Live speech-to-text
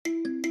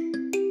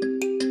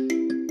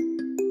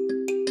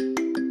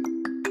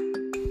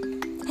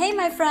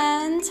my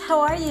friend. How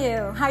are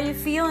you? How are you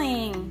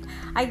feeling?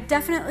 I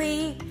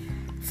definitely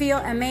feel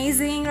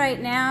amazing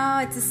right now.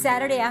 It's a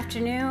Saturday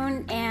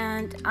afternoon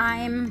and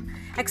I'm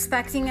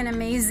expecting an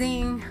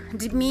amazing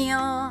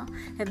meal,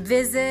 a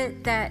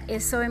visit that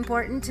is so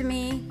important to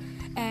me.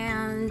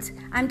 And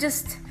I'm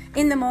just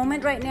in the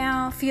moment right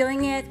now,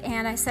 feeling it.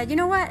 And I said, you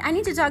know what? I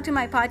need to talk to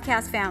my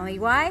podcast family.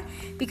 Why?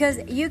 Because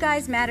you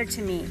guys matter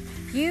to me.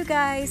 You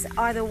guys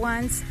are the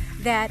ones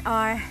that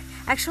are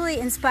actually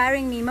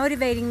inspiring me,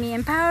 motivating me,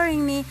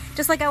 empowering me,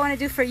 just like I want to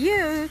do for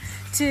you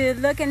to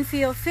look and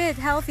feel fit,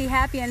 healthy,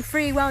 happy, and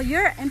free. Well,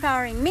 you're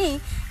empowering me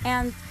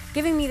and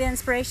giving me the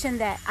inspiration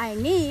that I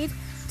need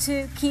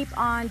to keep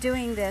on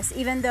doing this,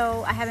 even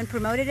though I haven't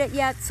promoted it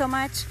yet so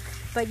much.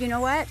 But you know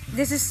what?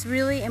 This is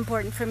really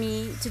important for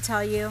me to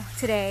tell you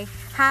today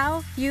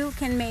how you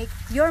can make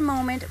your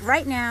moment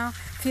right now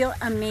feel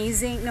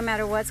amazing no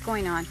matter what's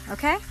going on,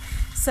 okay?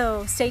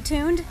 So stay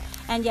tuned.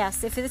 And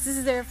yes, if this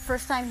is their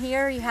first time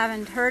here, you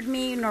haven't heard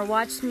me nor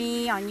watched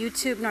me on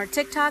YouTube nor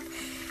TikTok,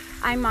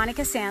 I'm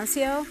Monica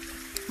Sancio,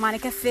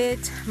 Monica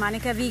Fit,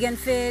 Monica Vegan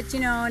Fit.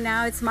 You know,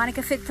 now it's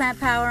Monica Fit Plant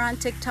Power on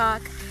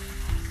TikTok.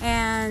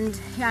 And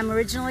I'm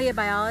originally a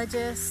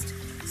biologist,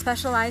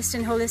 specialized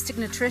in holistic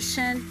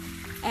nutrition.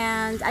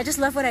 And I just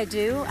love what I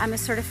do. I'm a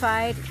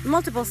certified,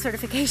 multiple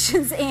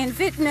certifications in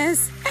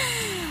fitness.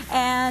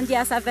 And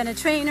yes, I've been a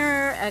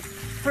trainer, a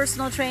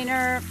personal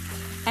trainer,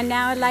 and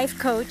now a life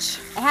coach,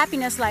 a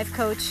happiness life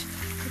coach,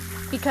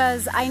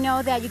 because I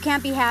know that you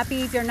can't be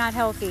happy if you're not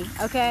healthy,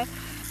 okay?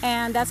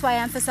 And that's why I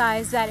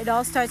emphasize that it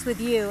all starts with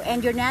you,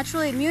 and your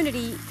natural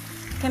immunity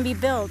can be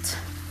built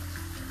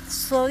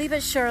slowly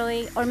but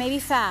surely, or maybe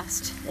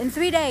fast. In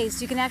 3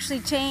 days, you can actually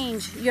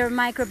change your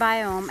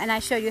microbiome, and I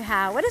show you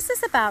how. What is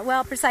this about?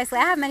 Well, precisely,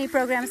 I have many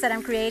programs that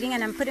I'm creating,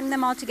 and I'm putting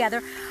them all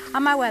together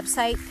on my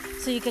website,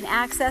 so you can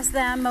access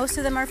them. Most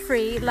of them are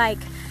free, like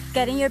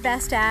Getting Your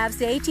Best Abs,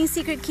 the 18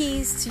 Secret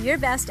Keys to Your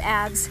Best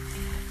Abs.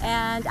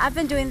 And I've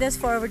been doing this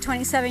for over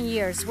 27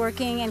 years,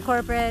 working in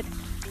corporate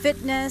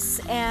fitness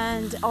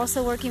and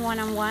also working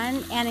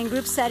one-on-one and in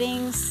group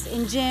settings,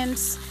 in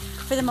gyms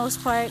for the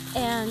most part.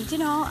 And, you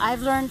know,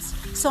 I've learned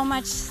so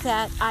much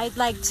that I'd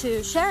like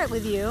to share it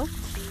with you.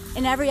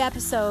 In every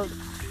episode,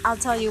 I'll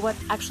tell you what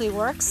actually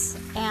works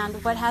and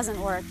what hasn't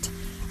worked.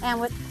 And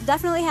what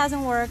definitely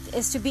hasn't worked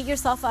is to beat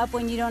yourself up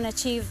when you don't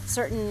achieve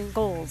certain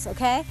goals,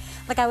 okay?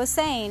 Like I was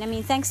saying, I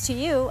mean, thanks to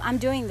you, I'm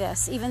doing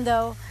this, even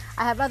though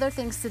I have other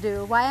things to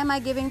do. Why am I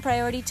giving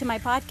priority to my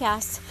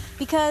podcast?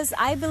 Because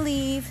I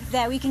believe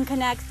that we can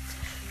connect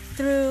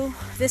through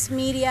this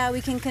media.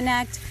 We can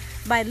connect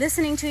by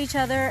listening to each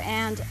other.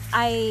 And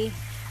I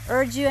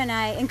urge you and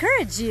I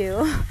encourage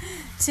you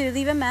to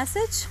leave a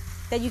message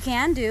that you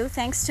can do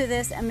thanks to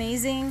this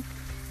amazing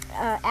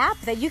app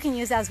that you can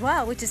use as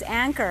well, which is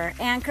Anchor.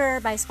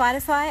 Anchor by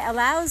Spotify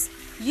allows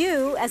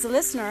you as a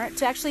listener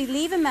to actually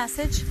leave a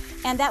message,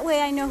 and that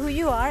way I know who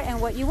you are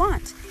and what you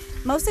want.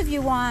 Most of you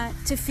want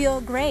to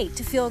feel great,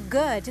 to feel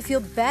good, to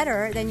feel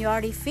better than you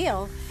already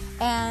feel,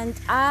 and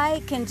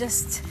I can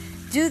just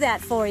do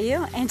that for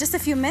you in just a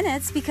few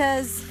minutes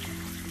because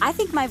I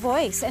think my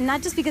voice, and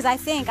not just because I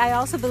think, I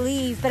also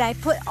believe, but I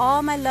put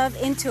all my love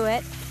into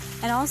it.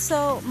 And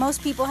also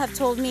most people have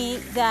told me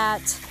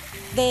that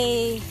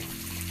they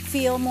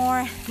feel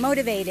more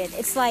motivated.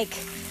 It's like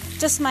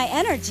just my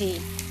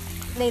energy.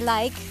 They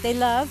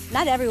love,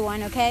 not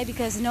everyone, okay?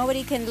 Because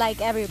nobody can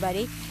like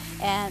everybody,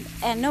 and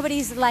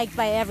nobody's liked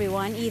by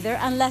everyone either,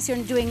 unless you're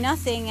doing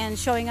nothing and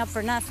showing up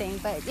for nothing.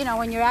 But you know,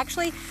 when you're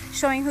actually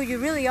showing who you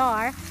really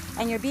are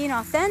and you're being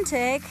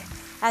authentic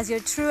as your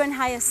true and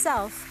highest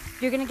self,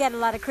 you're gonna get a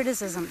lot of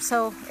criticism.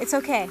 So it's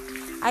okay.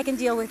 I can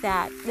deal with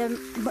that. The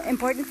most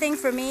important thing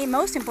for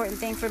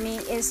me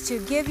is to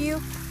give you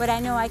what I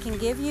know I can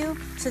give you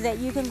so that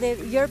you can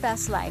live your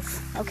best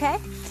life, okay?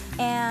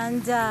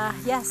 And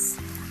yes,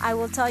 I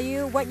will tell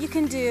you what you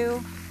can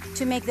do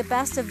to make the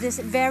best of this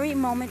very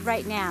moment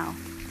right now,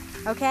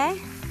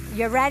 okay?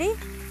 You're ready?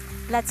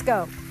 Let's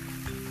go.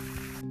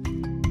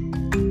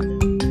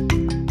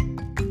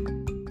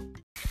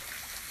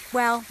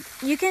 Well,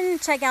 you can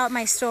check out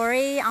my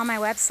story on my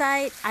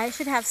website. I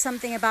should have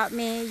something about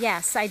me.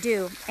 Yes, I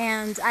do.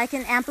 And I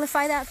can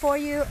amplify that for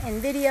you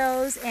in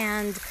videos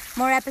and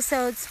more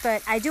episodes.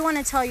 But I do want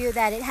to tell you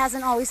that it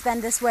hasn't always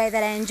been this way,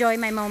 that I enjoy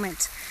my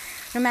moment.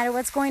 No matter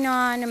what's going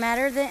on, no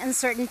matter the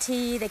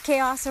uncertainty, the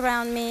chaos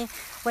around me,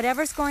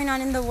 whatever's going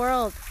on in the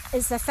world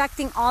is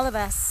affecting all of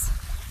us.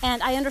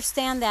 And I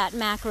understand that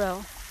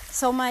macro,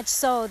 so much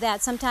so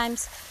that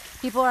sometimes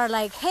people are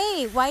like,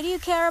 hey, why do you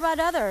care about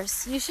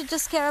others? You should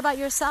just care about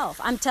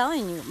yourself. I'm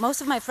telling you, most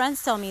of my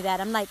friends tell me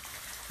that. I'm like,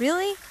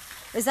 really?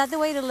 Is that the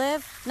way to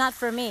live? Not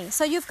for me.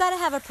 So you've got to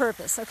have a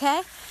purpose,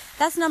 okay?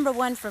 That's number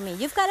one for me.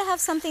 You've got to have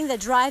something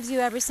that drives you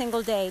every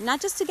single day,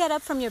 not just to get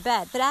up from your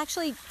bed, but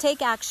actually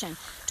take action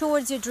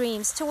towards your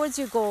dreams, towards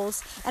your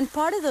goals. And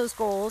part of those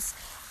goals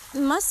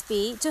must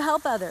be to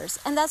help others.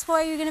 And that's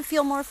why you're going to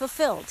feel more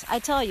fulfilled. I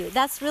tell you,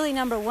 that's really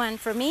number one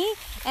for me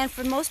and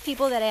for most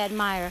people that I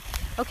admire.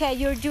 Okay,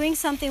 you're doing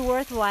something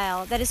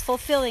worthwhile that is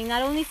fulfilling,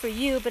 not only for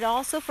you, but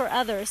also for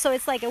others. So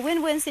it's like a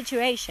win-win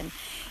situation.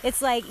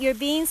 It's like you're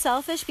being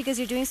selfish because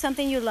you're doing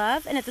something you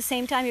love, and at the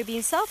same time you're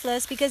being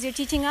selfless because you're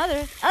teaching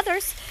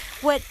others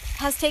what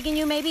has taken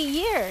you maybe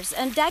years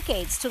and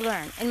decades to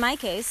learn. In my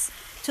case,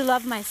 to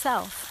love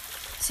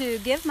myself, to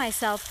give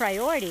myself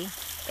priority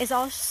is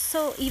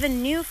also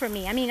even new for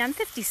me. I mean, I'm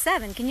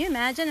 57. Can you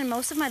imagine? And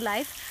most of my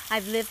life,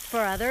 I've lived for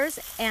others,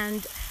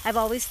 and I've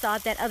always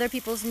thought that other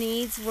people's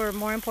needs were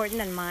more important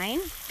than mine.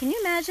 Can you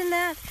imagine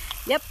that?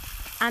 Yep,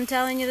 I'm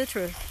telling you the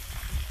truth.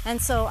 And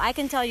so I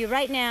can tell you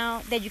right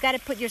now that you got to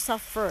put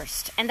yourself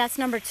first, and that's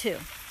number 2.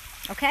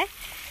 Okay?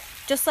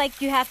 Just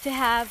like you have to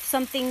have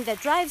something that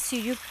drives you,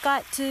 you've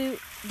got to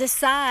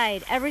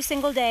decide every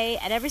single day,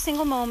 at every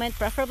single moment,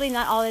 preferably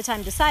not all the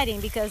time deciding,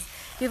 because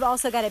you've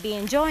also got to be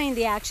enjoying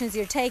the actions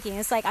you're taking.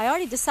 It's like I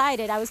already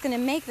decided I was going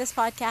to make this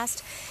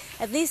podcast,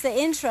 at least the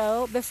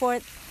intro, before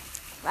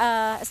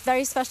a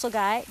very special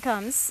guy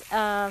comes.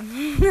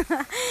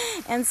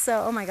 And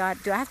so, oh my God,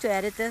 do I have to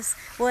edit this?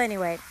 Well,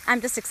 anyway, I'm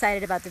just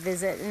excited about the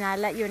visit, and I'll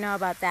let you know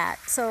about that.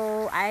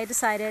 So I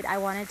decided I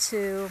wanted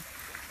to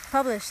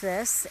publish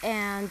this,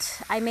 and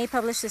I may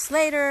publish this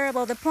later.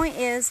 Well, the point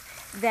is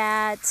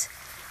that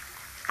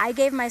I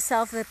gave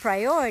myself the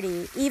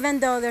priority,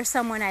 even though there's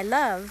someone I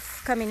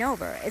love coming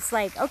over. It's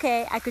like,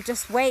 okay, I could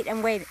just wait,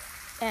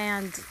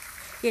 and,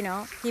 you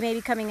know, he may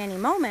be coming any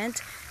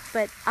moment,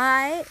 but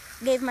I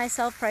gave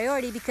myself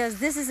priority because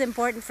this is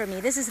important for me.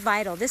 This is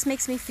vital. This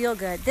makes me feel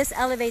good. This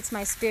elevates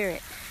my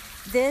spirit.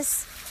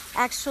 This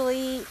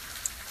actually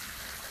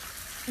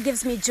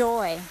gives me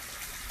joy.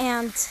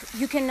 And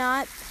you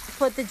cannot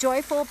put the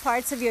joyful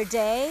parts of your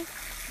day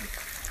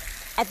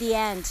at the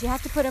end. You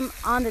have to put them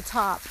on the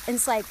top. And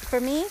it's like, for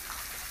me,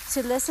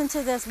 to listen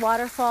to this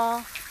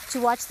waterfall,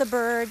 to watch the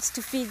birds,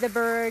 to feed the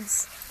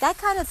birds, that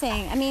kind of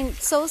thing. I mean,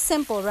 so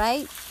simple,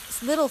 right?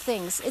 It's little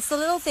things. It's the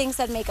little things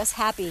that make us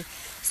happy.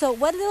 So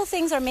what little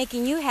things are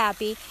making you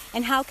happy,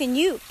 and how can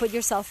you put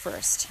yourself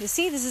first? You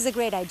see, this is a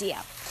great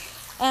idea.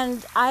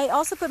 And I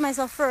also put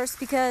myself first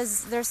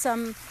because there's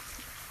some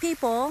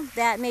people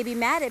that may be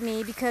mad at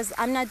me because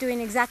I'm not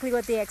doing exactly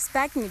what they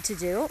expect me to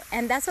do,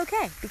 and that's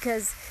okay,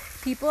 because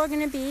people are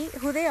going to be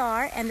who they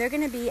are, and they're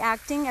going to be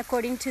acting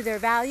according to their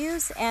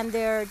values and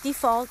their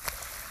default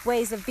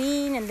ways of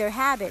being and their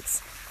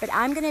habits. But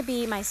I'm going to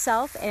be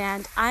myself,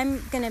 and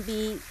I'm going to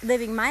be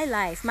living my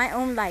life, my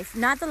own life,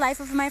 not the life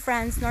of my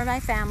friends, nor my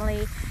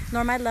family,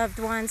 nor my loved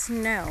ones.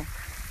 No,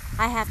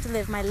 I have to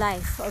live my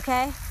life,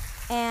 okay?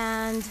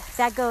 And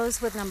that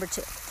goes with number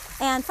 2.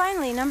 And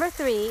finally, number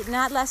 3,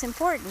 not less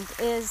important,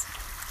 is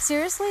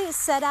seriously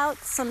set out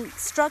some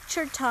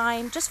structured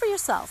time just for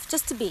yourself,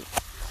 just to be.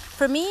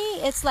 For me,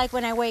 it's like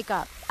when I wake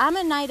up. I'm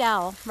a night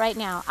owl right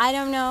now. I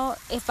don't know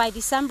if by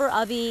December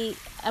I'll be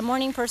a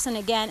morning person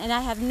again, and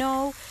I have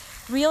no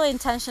real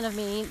intention of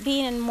me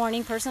being a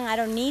morning person. I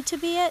don't need to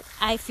be it.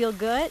 I feel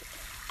good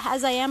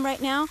as I am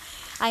right now.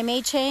 I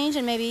may change,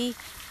 and maybe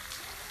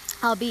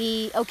I'll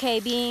be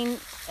okay being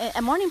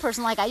a morning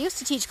person. Like I used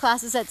to teach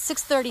classes at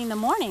 6:30 in the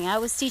morning. I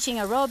was teaching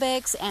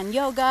aerobics and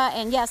yoga,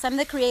 and yes, I'm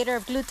the creator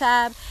of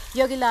Glutab,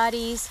 Yogi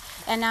Lattes,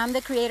 and I'm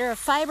the creator of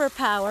Fiber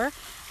Power,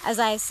 as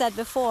I said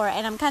before,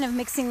 and I'm kind of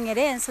mixing it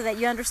in so that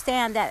you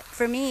understand that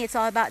for me it's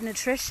all about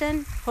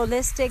nutrition,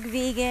 holistic,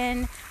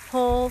 vegan,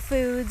 whole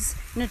foods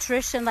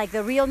nutrition, like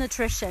the real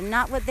nutrition,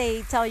 not what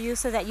they tell you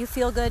so that you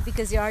feel good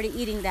because you're already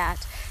eating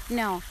that.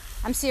 No,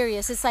 I'm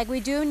serious. It's like we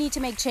do need to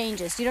make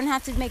changes. You don't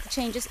have to make the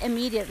changes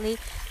immediately,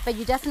 but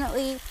you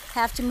definitely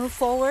have to move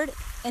forward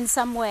in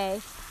some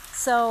way.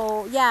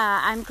 So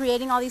yeah, I'm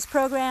creating all these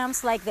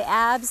programs like the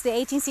abs, the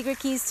 18 secret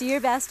keys to your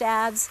best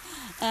abs,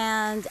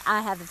 and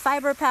I have a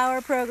Fiber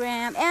Power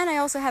program, and I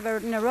also have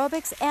an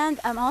aerobics, and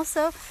I'm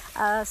also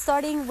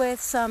starting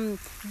with some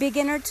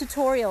beginner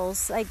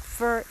tutorials, like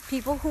for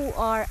people who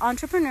are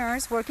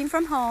entrepreneurs working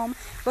from home.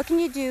 What can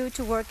you do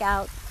to work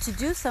out, to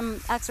do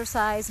some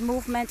exercise,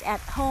 movement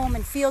at home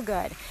and feel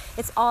good?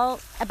 It's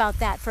all about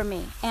that for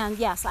me, and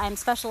yes, I'm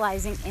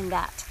specializing in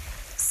that.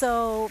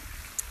 So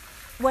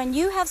when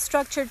you have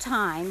structured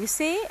time, you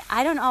see,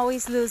 I don't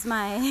always lose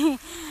my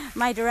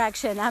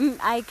direction.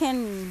 I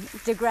can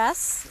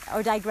digress,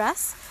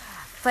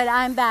 but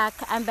I'm back.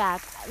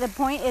 The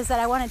point is that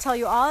I want to tell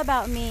you all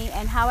about me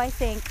and how I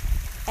think,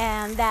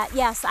 and that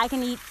yes, I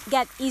can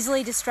get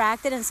easily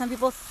distracted, and some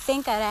people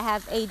think that I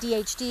have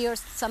ADHD or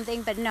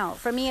something, but no,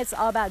 for me it's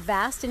all about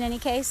VAST in any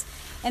case.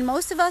 And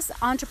most of us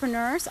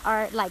entrepreneurs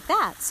are like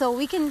that. So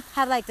we can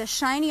have like the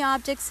shiny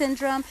object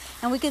syndrome,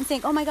 and we can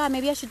think, oh my God,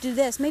 maybe I should do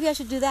this, maybe I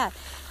should do that.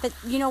 But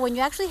you know, when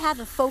you actually have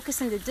the focus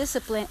and the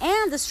discipline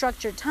and the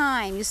structured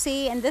time, you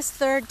see, and this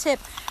third tip,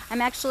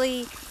 I'm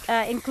actually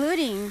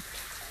including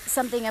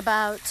something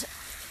about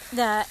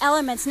the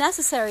elements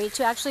necessary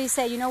to actually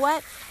say, you know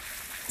what,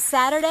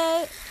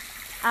 Saturday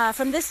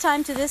from this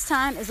time to this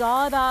time is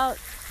all about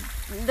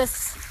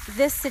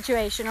this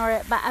situation,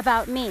 or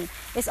about me.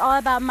 It's all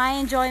about my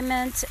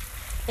enjoyment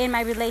in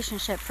my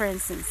relationship, for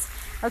instance.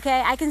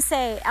 Okay, I can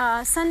say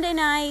Sunday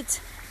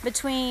night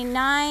between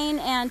 9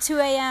 and 2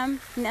 a.m.,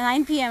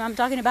 9 p.m., I'm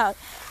talking about,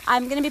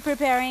 I'm going to be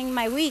preparing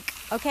my week,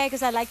 okay,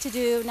 because I like to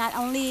do not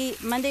only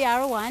Monday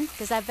Hour 1,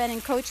 because I've been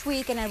in Coach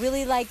Week, and I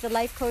really like the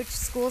Life Coach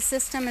school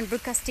system in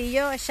Brook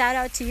Castillo. A shout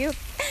out to you.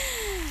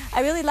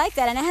 I really like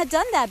that, and I had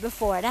done that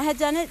before, and I had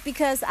done it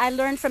because I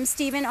learned from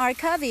Stephen R.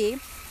 Covey,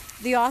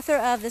 the author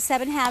of The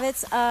 7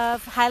 Habits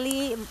of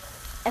Highly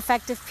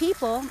Effective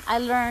People. I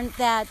learned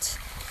that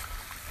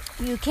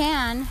you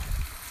can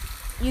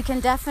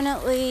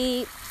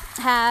definitely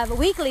have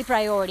weekly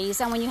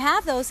priorities, and when you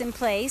have those in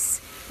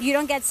place, you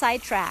don't get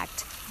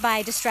sidetracked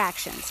by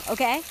distractions,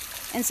 okay?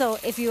 And so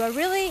if you are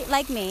really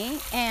like me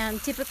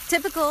and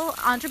typical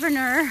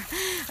entrepreneur,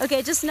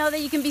 okay, just know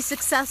that you can be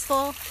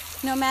successful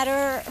no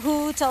matter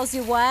who tells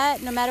you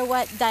what, no matter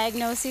what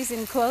diagnoses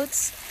in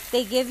quotes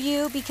they give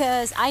you,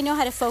 because I know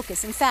how to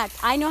focus. In fact,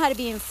 I know how to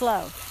be in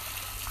flow.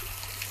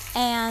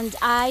 And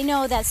I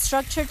know that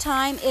structured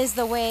time is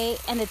the way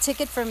and the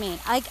ticket for me.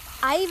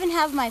 I even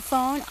have my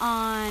phone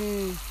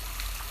on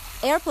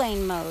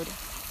airplane mode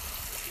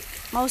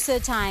most of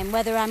the time,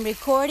 whether I'm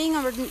recording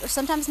or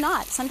sometimes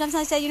not. Sometimes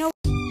I say, you know.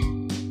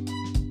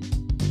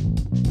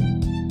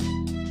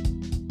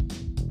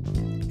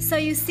 So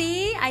you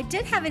see, I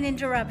did have an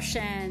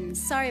interruption.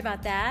 Sorry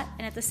about that.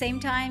 And at the same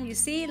time, you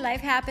see,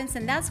 life happens.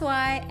 And that's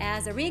why,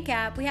 as a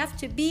recap, we have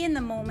to be in the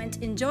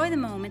moment, enjoy the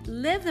moment,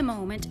 live the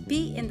moment,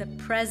 be in the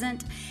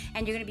present.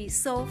 And you're going to be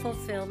so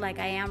fulfilled like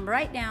I am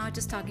right now,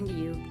 just talking to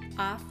you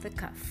off the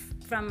cuff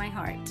from my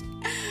heart.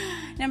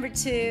 Number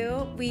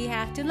 2, we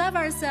have to love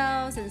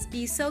ourselves and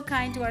be so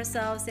kind to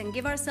ourselves and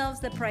give ourselves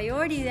the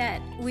priority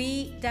that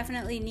we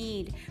definitely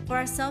need for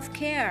our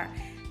self-care.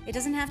 It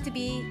doesn't have to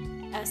be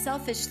a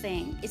selfish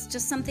thing. It's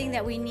just something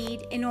that we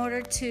need in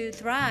order to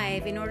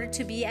thrive, in order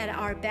to be at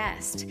our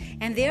best,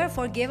 and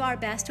therefore give our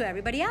best to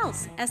everybody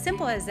else. As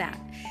simple as that.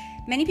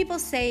 Many people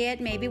say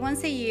it maybe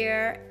once a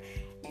year.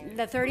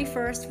 The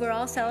 31st, we're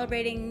all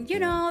celebrating,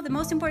 the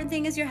most important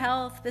thing is your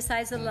health,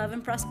 besides the love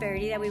and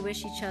prosperity that we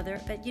wish each other.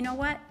 But you know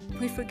what?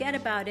 We forget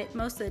about it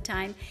most of the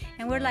time.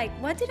 And we're like,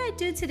 what did I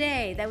do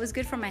today that was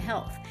good for my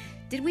health?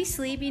 Did we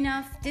sleep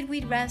enough? Did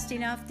we rest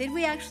enough? Did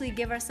we actually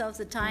give ourselves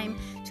the time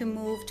to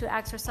move, to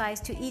exercise,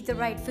 to eat the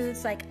right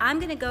foods? Like, I'm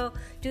going to go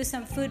do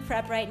some food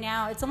prep right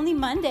now. It's only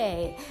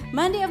Monday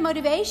of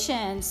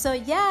motivation. So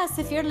yes,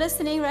 if you're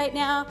listening right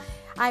now,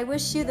 I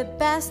wish you the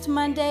best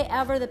Monday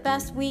ever, the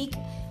best week,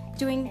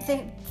 doing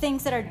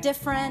things that are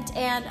different.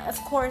 And of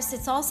course,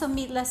 it's also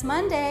Meatless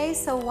Monday,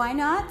 so why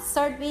not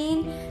start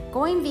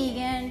going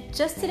vegan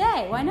just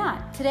today? Why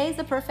not? Today's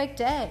the perfect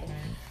day.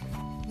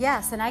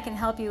 Yes, and I can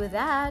help you with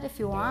that if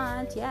you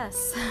want,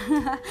 yes.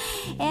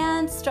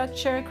 And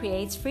structure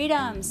creates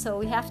freedom, so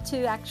we have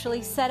to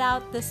actually set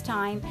out this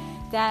time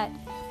that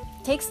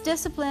takes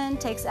discipline,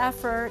 takes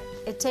effort,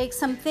 it takes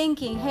some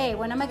thinking. Hey,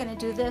 when am I going to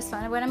do this?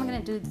 When am I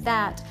going to do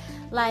that?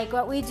 Like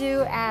what we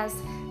do as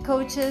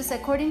coaches,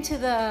 according to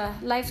the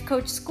Life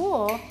Coach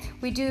School,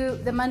 we do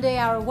the Monday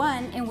Hour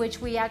 1, in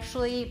which we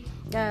actually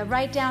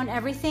write down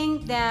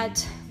everything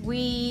that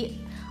we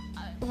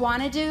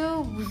want to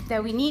do,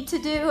 that we need to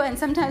do, and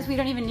sometimes we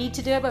don't even need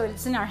to do it, but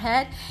it's in our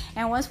head.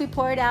 And once we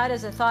pour it out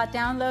as a thought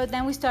download,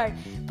 then we start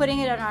putting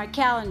it on our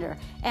calendar,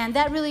 and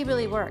that really,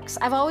 really works.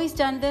 I've always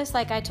done this,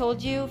 like I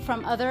told you,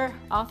 from other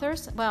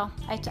authors. Well,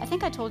 I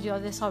think I told you all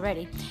this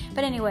already,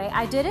 but anyway,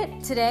 I did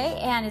it today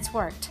and it's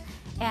worked.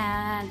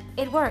 And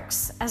it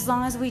works as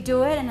long as we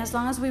do it and as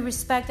long as we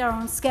respect our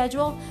own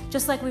schedule,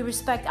 just like we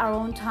respect our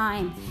own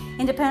time.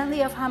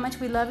 Independently of how much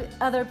we love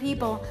other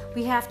people,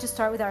 we have to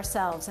start with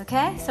ourselves,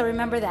 okay? So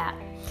remember that.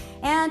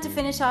 And to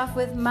finish off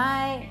with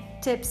my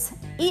tips,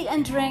 eat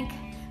and drink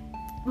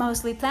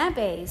mostly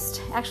plant-based.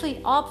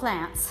 Actually, all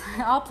plants,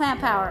 all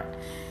plant power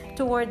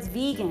towards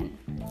vegan.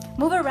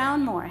 Move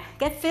around more.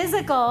 Get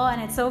physical,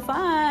 and it's so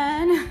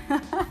fun.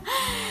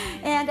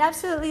 And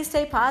absolutely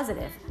stay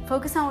positive.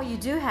 Focus on what you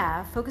do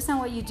have. Focus on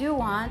what you do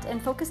want.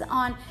 And focus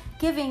on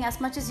giving as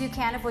much as you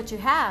can of what you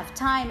have.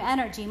 Time,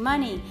 energy,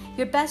 money,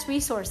 your best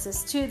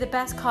resources to the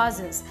best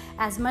causes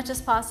as much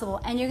as possible.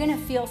 And you're going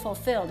to feel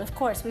fulfilled. Of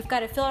course, we've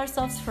got to fill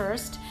ourselves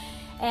first.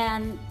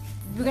 And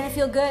we're going to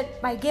feel good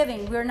by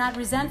giving. We're not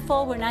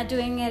resentful. We're not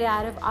doing it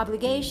out of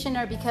obligation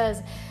or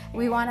because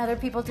we want other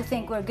people to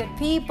think we're good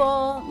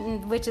people,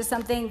 which is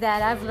something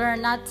that I've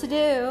learned not to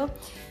do.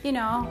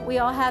 We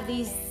all have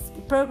these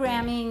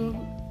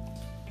programming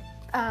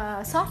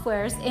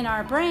softwares in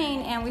our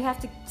brain, and we have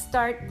to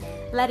start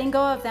letting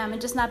go of them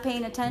and just not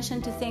paying attention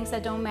to things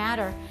that don't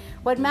matter.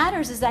 What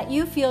matters is that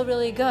you feel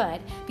really good,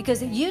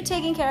 because you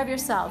taking care of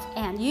yourself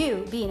and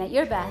you being at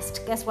your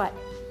best, guess what?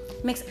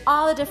 Makes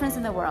all the difference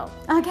in the world.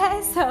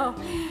 Okay, so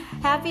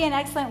happy and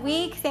excellent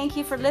week. Thank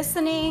you for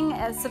listening.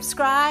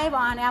 Subscribe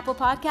on Apple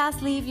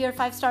Podcasts. Leave your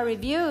 5-star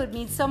review. It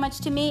means so much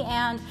to me,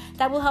 and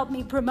that will help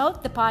me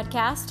promote the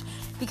podcast,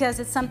 because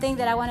it's something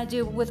that I want to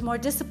do with more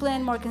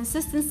discipline, more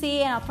consistency,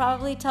 and I'll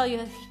probably tell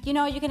you,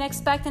 you can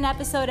expect an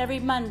episode every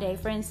Monday,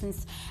 for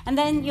instance, and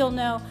then you'll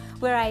know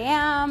where I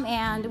am,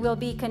 and we'll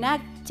be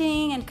connected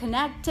uplifting and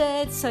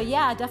connected. So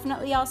yeah,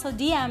 definitely also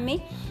DM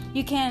me.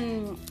 You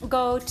can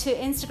go to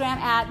Instagram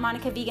at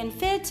Monica Vegan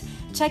Fit.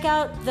 Check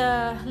out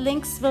the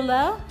links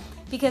below,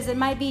 because it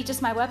might be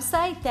just my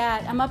website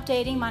that I'm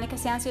updating,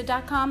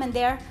 monicasancio.com, and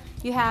there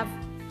you have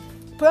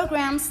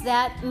programs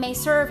that may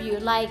serve you,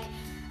 like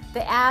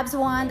the abs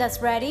one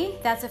that's ready.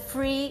 That's a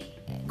free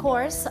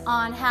course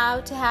on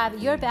how to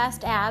have your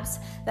best abs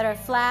that are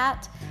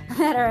flat,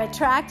 that are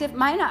attractive.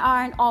 Mine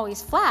aren't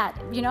always flat,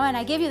 and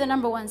I give you the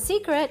number one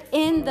secret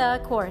in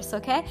the course,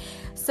 okay?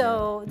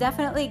 So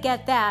definitely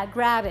get that,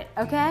 grab it,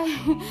 okay?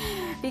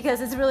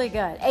 Because it's really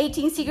good.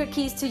 18 secret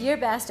keys to your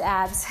best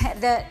abs,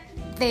 that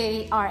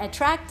they are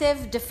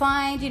attractive,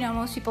 defined.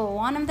 Most people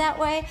want them that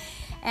way,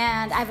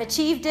 and I've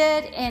achieved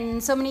it in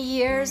so many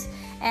years,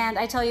 and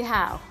I tell you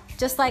how.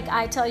 Just like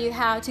I tell you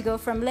how to go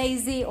from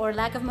lazy or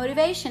lack of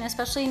motivation,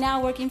 especially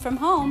now working from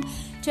home,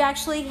 to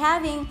actually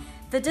having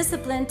the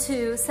discipline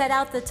to set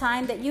out the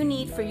time that you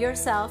need for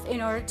yourself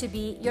in order to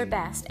be your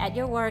best at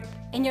your work,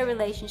 in your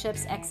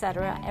relationships,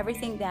 etc.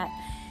 Everything that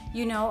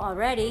you know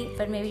already,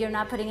 but maybe you're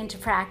not putting into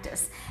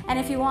practice. And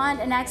if you want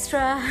an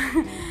extra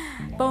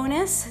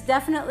bonus,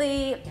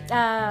 definitely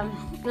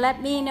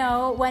let me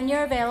know when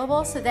you're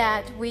available so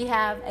that we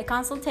have a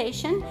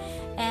consultation.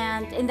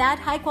 And in that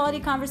high quality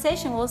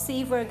conversation, we'll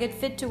see if we're a good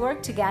fit to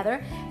work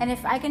together. And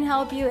if I can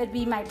help you, it'd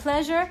be my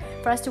pleasure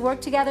for us to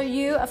work together.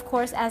 You, of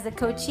course, as a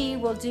coachee,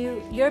 will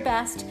do your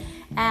best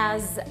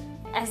as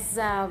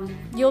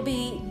you'll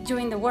be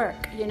doing the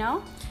work,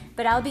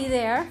 But I'll be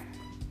there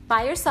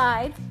by your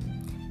side,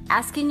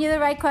 asking you the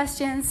right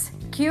questions,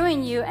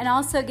 cueing you, and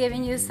also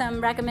giving you some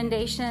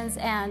recommendations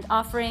and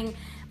offering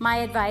my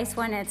advice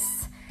when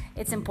it's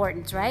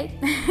important, right?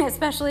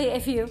 Especially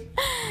if you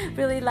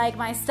really like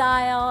my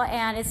style,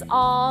 and it's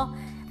all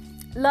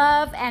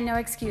love and no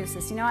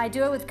excuses. I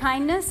do it with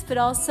kindness, but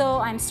also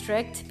I'm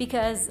strict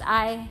because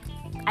I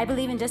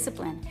believe in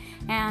discipline.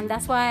 And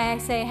that's why I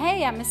say,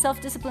 hey, I'm a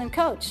self-discipline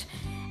coach.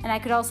 And I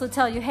could also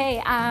tell you,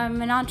 hey,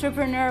 I'm an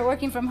entrepreneur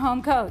working from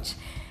home coach.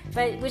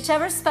 But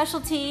whichever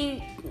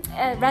specialty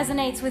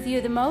resonates with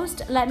you the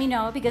most, let me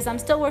know, because I'm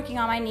still working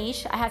on my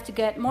niche. I have to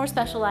get more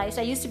specialized.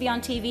 I used to be on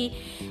TV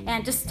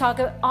and just talk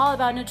all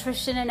about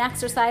nutrition and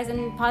exercise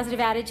and positive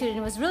attitude, and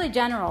it was really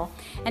general.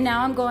 And now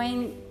I'm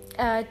going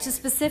to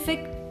specific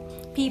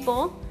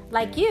people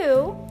like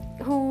you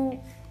who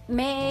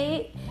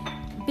may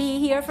be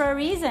here for a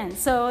reason.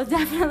 So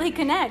definitely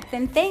connect.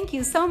 And thank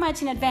you so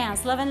much in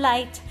advance. Love and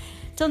light.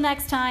 Till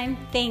next time,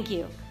 thank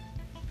you.